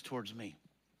goodness towards me.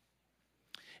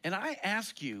 And I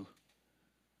ask you,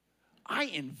 I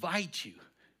invite you.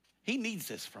 He needs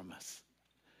this from us.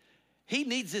 He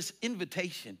needs this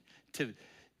invitation to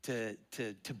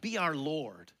be our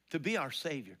Lord, to be our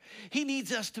Savior. He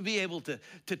needs us to be able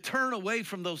to turn away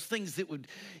from those things that would,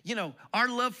 our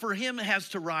love for him has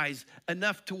to rise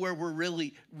enough to where we're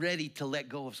really ready to let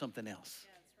go of something else.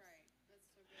 Yeah, that's right.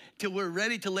 That's so good. Till we're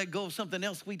ready to let go of something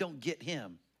else, we don't get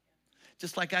him.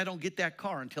 Just like I don't get that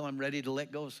car until I'm ready to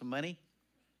let go of some money.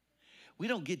 We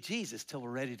don't get Jesus till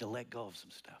we're ready to let go of some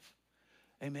stuff.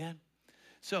 Amen?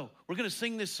 So we're going to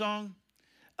sing this song.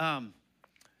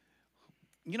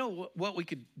 You know what we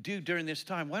could do during this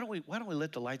time? Why don't we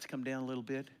let the lights come down a little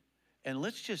bit? And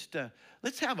let's just,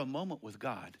 let's have a moment with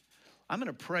God. I'm going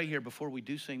to pray here before we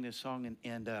do sing this song.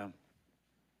 And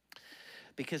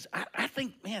because I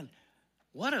think, man,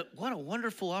 what a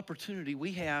wonderful opportunity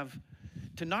we have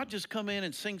to not just come in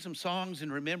and sing some songs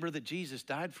and remember that Jesus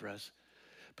died for us,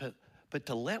 but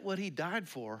to let what he died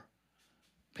for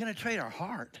penetrate our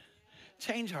heart,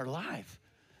 change our life.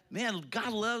 Man,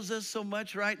 God loves us so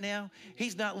much right now.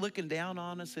 He's not looking down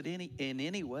on us in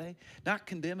any way, not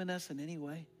condemning us in any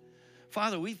way.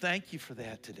 Father, we thank you for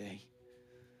that today.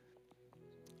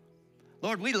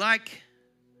 Lord, we like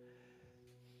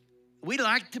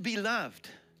to be loved.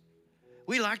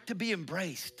 We like to be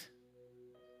embraced.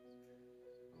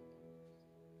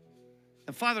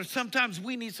 And Father, sometimes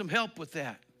we need some help with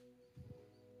that.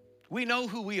 We know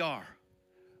who we are.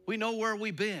 We know where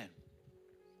we've been.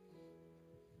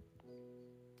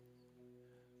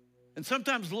 And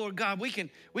sometimes, Lord God, we can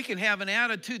have an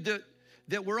attitude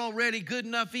that we're already good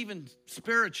enough even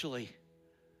spiritually.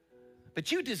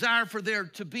 But you desire for there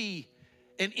to be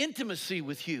an intimacy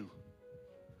with you.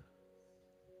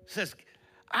 It says,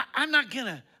 I'm not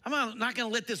gonna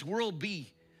let this world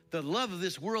be, the love of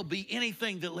this world be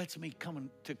anything that lets me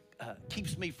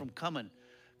keeps me from coming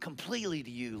completely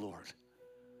to you, Lord.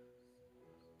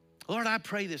 Lord, I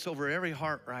pray this over every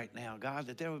heart right now, God,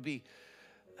 that there would be,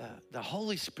 the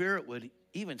Holy Spirit would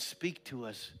even speak to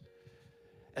us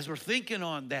as we're thinking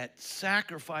on that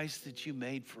sacrifice that you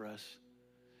made for us.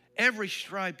 Every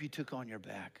stripe you took on your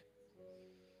back.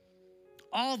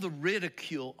 All the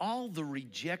ridicule, all the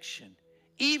rejection,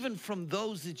 even from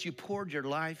those that you poured your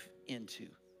life into.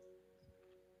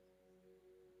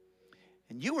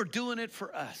 And you are doing it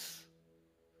for us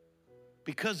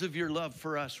because of your love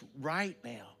for us right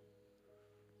now.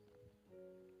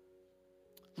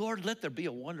 Lord, let there be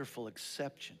a wonderful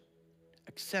accepting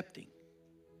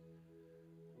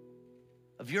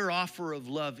of your offer of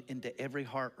love into every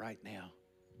heart right now.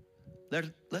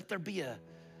 Let there be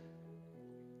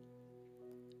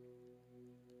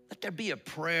a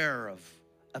prayer of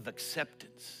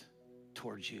acceptance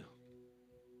towards you.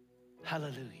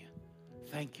 Hallelujah.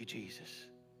 Thank you, Jesus.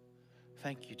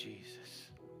 Thank you, Jesus.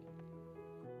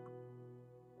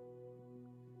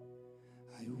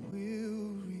 I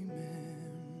will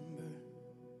remember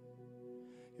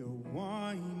your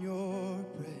wine, your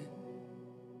bread,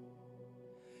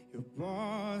 your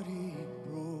body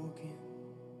broken,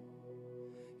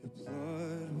 your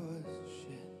blood was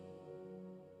shed.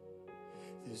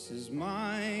 This is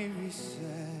my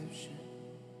reception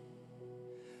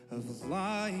of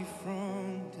life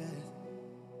from death,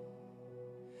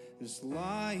 this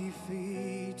life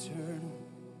eternal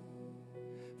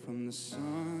from the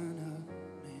Son of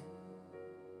Man.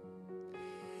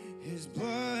 His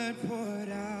blood poured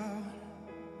out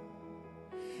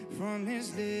from his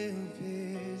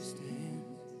deepest hands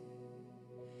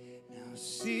now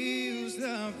seals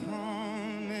the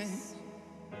promise,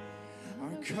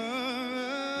 our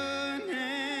covenant.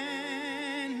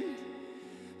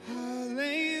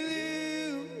 Hallelujah,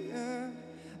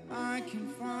 I can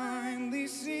finally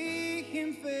see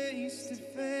him face to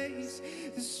face,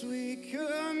 the sweet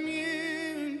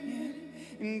communion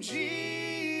in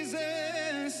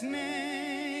Jesus'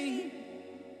 name.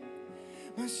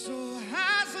 My soul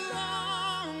has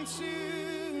longed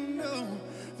to know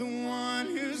the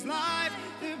one whose life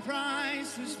the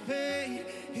price was paid.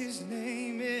 His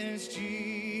name is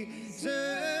Jesus.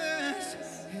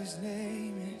 His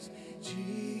name is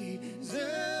Jesus.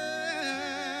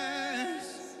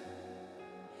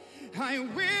 I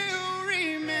will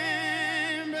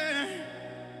remember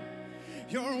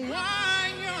your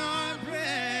wine, your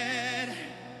bread,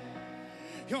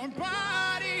 your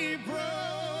body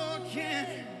broken,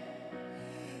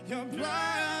 your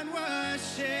blood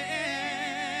was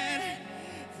shed.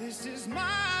 This is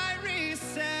my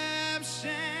reception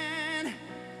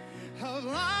of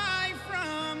life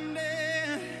from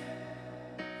death,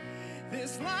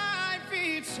 this life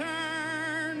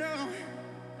eternal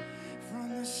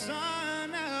from the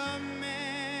Son of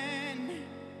Man.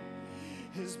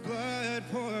 His blood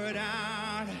poured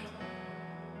out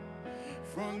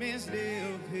from his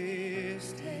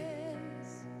deepest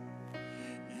hands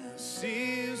now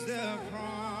seals the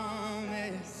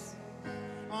promise,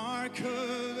 our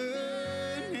covenant.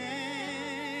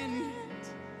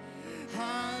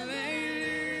 Hallelujah,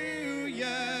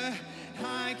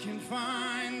 I can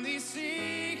finally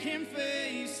see him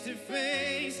face to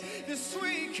face, the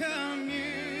sweet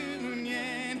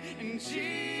communion in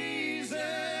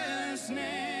Jesus'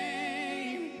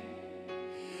 name.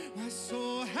 My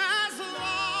soul has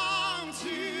longed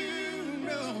to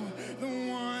know the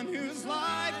one whose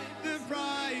life the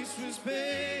price was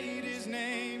paid. His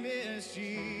name is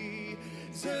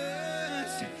Jesus.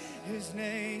 His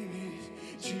name is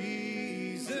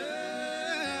Jesus.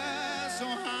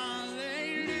 Oh,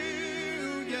 hallelujah,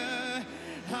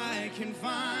 I can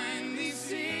finally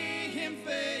see him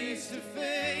face to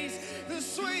face, the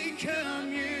sweet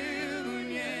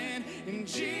communion in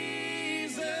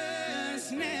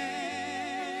Jesus'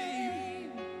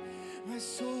 name. My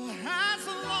soul has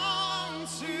longed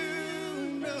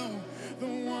to know the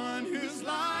one whose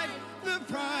life the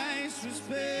price was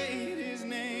paid. His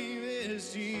name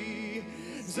is Jesus.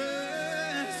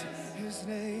 His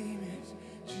name is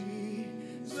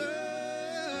Jesus.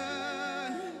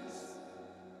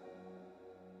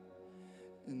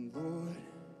 And Lord,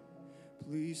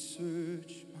 please search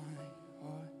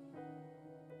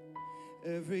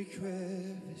every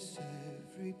crevice,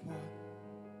 every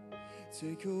part.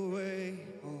 Take away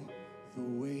all the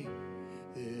weight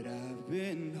that I've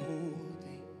been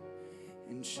holding,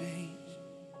 and change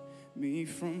me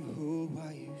from who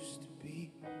I used to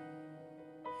be.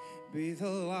 Be the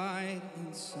light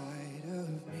inside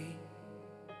of me.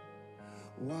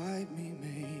 Wipe me,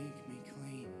 make me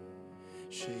clean.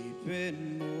 Shape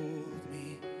and mold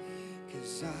me,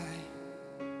 'cause I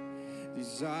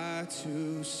desire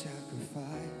to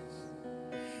sacrifice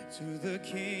to the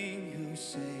King who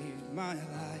saved my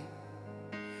life.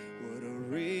 What a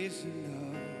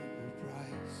reasonable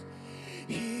price.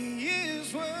 He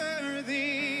is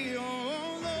worthy,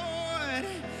 oh Lord.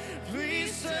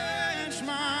 Please search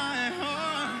my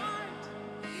heart.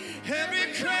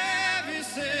 Every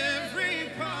crevice, every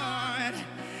part.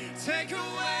 Take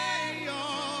away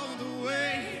all the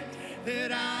weight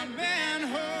that I've been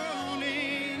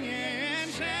holding,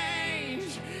 and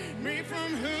change me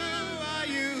from who I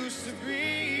used to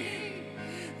be.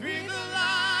 Be the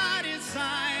light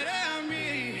inside of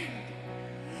me.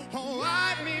 Oh,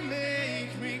 wipe me,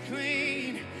 make me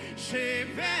clean.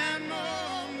 Shape and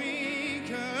mold me,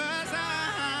 'cause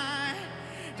I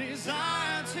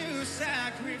desire to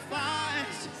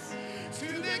sacrifice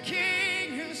to the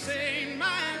King who saved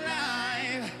my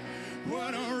life.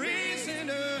 What a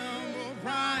reasonable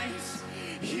price.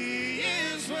 He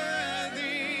is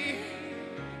worthy.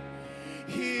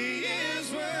 He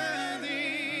is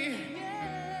worthy.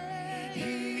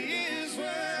 He is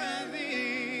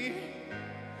worthy.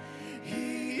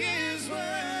 He is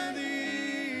worthy.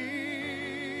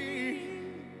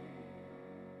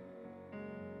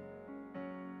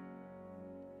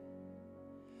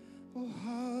 Oh,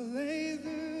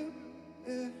 hallelujah.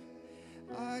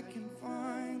 I can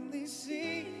finally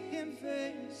see him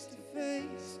face to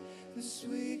face. The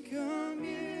sweet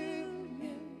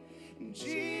communion in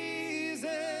Jesus'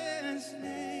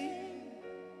 name.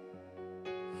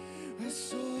 My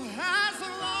soul has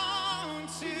longed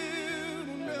to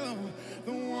know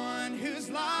the one whose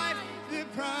life the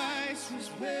price was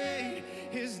paid.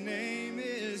 His name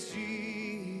is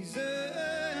Jesus.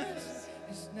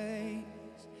 His name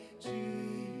is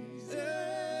Jesus.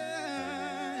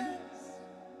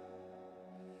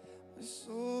 My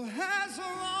soul has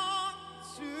longed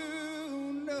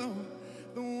to know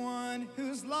the one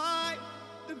whose life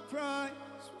the price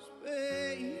was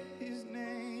paid. His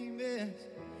name is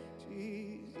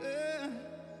Jesus.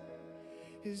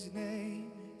 His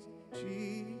name is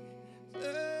Jesus.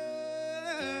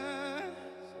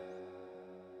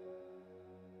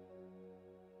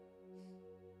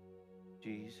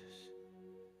 Jesus.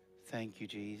 Thank you,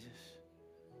 Jesus.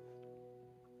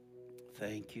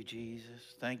 Thank you,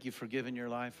 Jesus. Thank you for giving your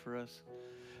life for us.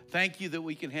 Thank you that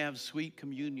we can have sweet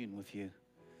communion with you.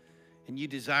 And you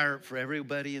desire it for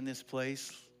everybody in this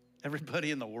place, everybody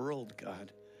in the world,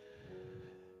 God.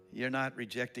 You're not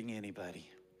rejecting anybody.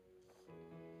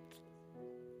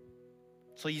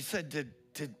 So you said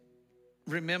to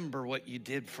remember what you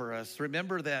did for us.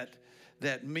 Remember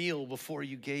that meal before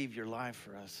you gave your life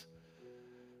for us.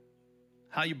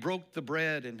 How you broke the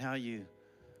bread and how you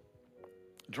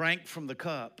drank from the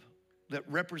cup that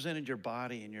represented your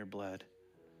body and your blood.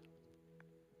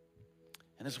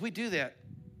 And as we do that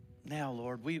now,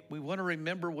 Lord, we want to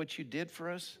remember what you did for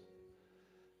us.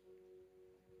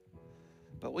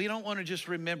 But we don't want to just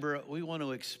remember it, we want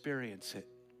to experience it.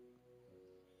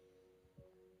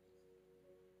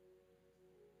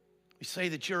 We say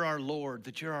that you're our Lord,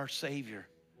 that you're our Savior.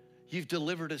 You've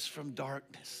delivered us from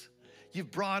darkness. You've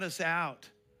brought us out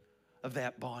of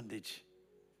that bondage.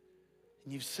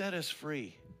 And you've set us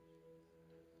free.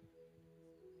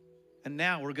 And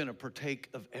now we're going to partake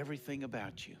of everything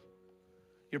about you.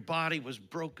 Your body was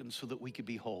broken so that we could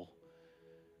be whole.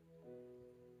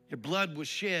 Your blood was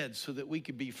shed so that we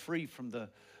could be free from the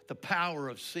power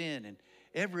of sin and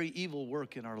every evil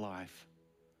work in our life.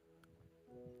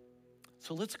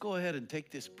 So let's go ahead and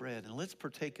take this bread and let's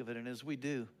partake of it. And as we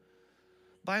do,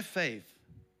 by faith,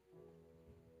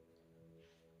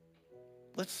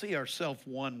 let's see ourselves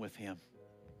one with him.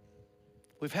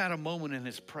 We've had a moment in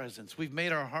his presence. We've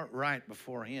made our heart right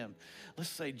before him. Let's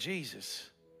say, Jesus,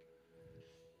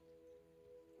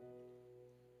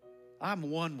 I'm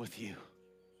one with you.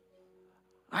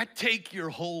 I take your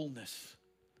wholeness.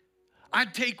 I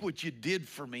take what you did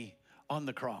for me on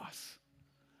the cross.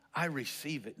 I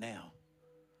receive it now.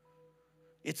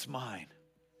 It's mine.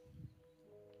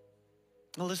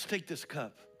 Now let's take this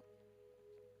cup.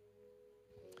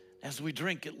 As we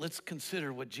drink it, let's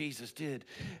consider what Jesus did.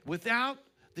 Without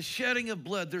the shedding of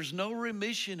blood, there's no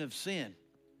remission of sin.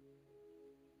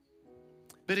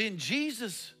 But in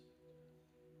Jesus'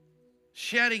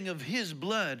 shedding of his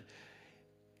blood,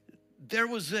 there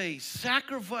was a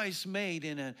sacrifice made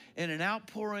in an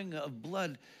outpouring of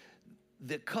blood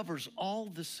that covers all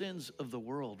the sins of the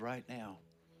world right now.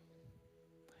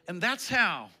 And that's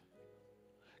how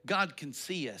God can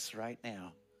see us right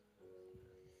now.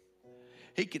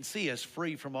 He can see us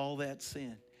free from all that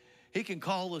sin. He can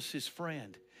call us his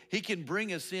friend. He can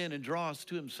bring us in and draw us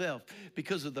to himself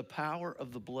because of the power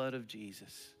of the blood of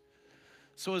Jesus.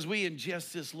 So as we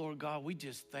ingest this, Lord God, we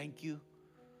just thank you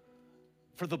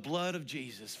for the blood of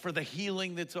Jesus, for the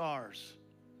healing that's ours,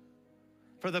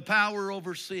 for the power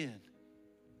over sin.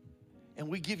 And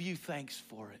we give you thanks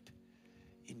for it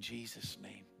in Jesus'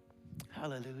 name.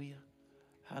 Hallelujah.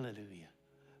 Hallelujah.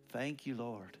 Thank you,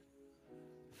 Lord.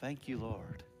 Thank you,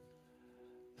 Lord.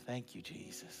 Thank you,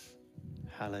 Jesus.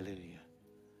 Hallelujah.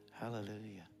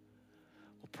 Hallelujah.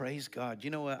 Well, praise God. You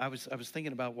know what I was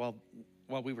thinking about while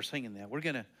we were singing that. We're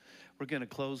gonna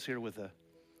close here with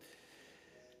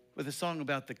a song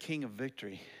about the King of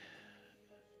Victory.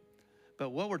 But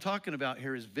what we're talking about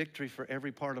here is victory for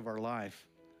every part of our life.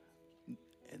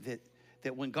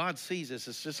 That when God sees us,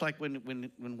 it's just like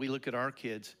when we look at our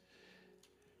kids,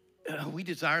 we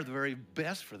desire the very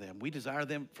best for them. We desire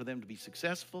for them to be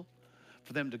successful,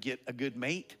 for them to get a good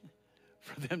mate,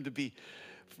 for them to be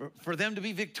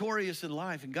victorious in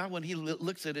life. And God, when he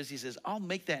looks at us, he says, I'll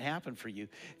make that happen for you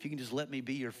if you can just let me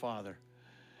be your father.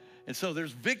 And so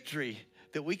there's victory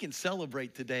that we can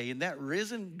celebrate today in that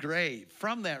risen grave.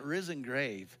 From that risen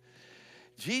grave,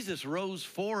 Jesus rose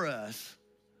for us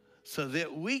so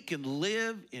that we can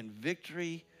live in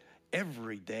victory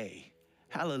every day.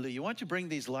 Hallelujah. Why don't you bring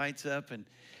these lights up and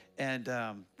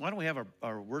why don't we have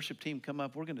our worship team come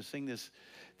up? We're going to sing this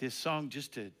song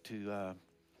just to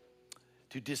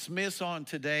dismiss on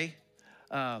today.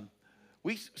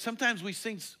 Sometimes we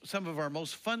sing some of our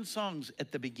most fun songs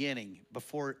at the beginning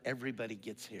before everybody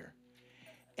gets here.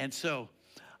 And so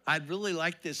I'd really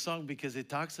like this song because it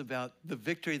talks about the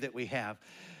victory that we have.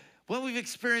 What we've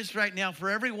experienced right now, for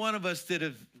every one of us that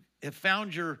have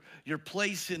found your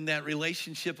place in that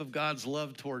relationship of God's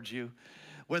love towards you,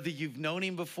 whether you've known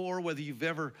him before, whether you've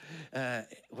ever,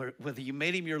 whether you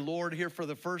made him your Lord here for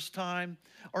the first time,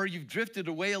 or you've drifted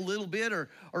away a little bit,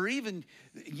 or even,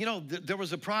 there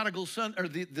was a prodigal son, or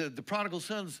the prodigal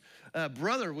son's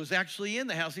brother was actually in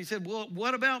the house. He said, well,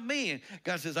 what about me? And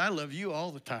God says, I love you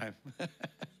all the time.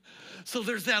 So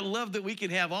there's that love that we can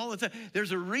have all the time.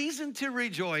 There's a reason to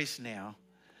rejoice now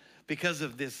because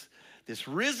of this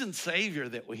risen Savior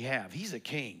that we have. He's a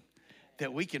king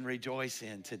that we can rejoice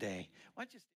in today. Why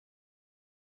don't you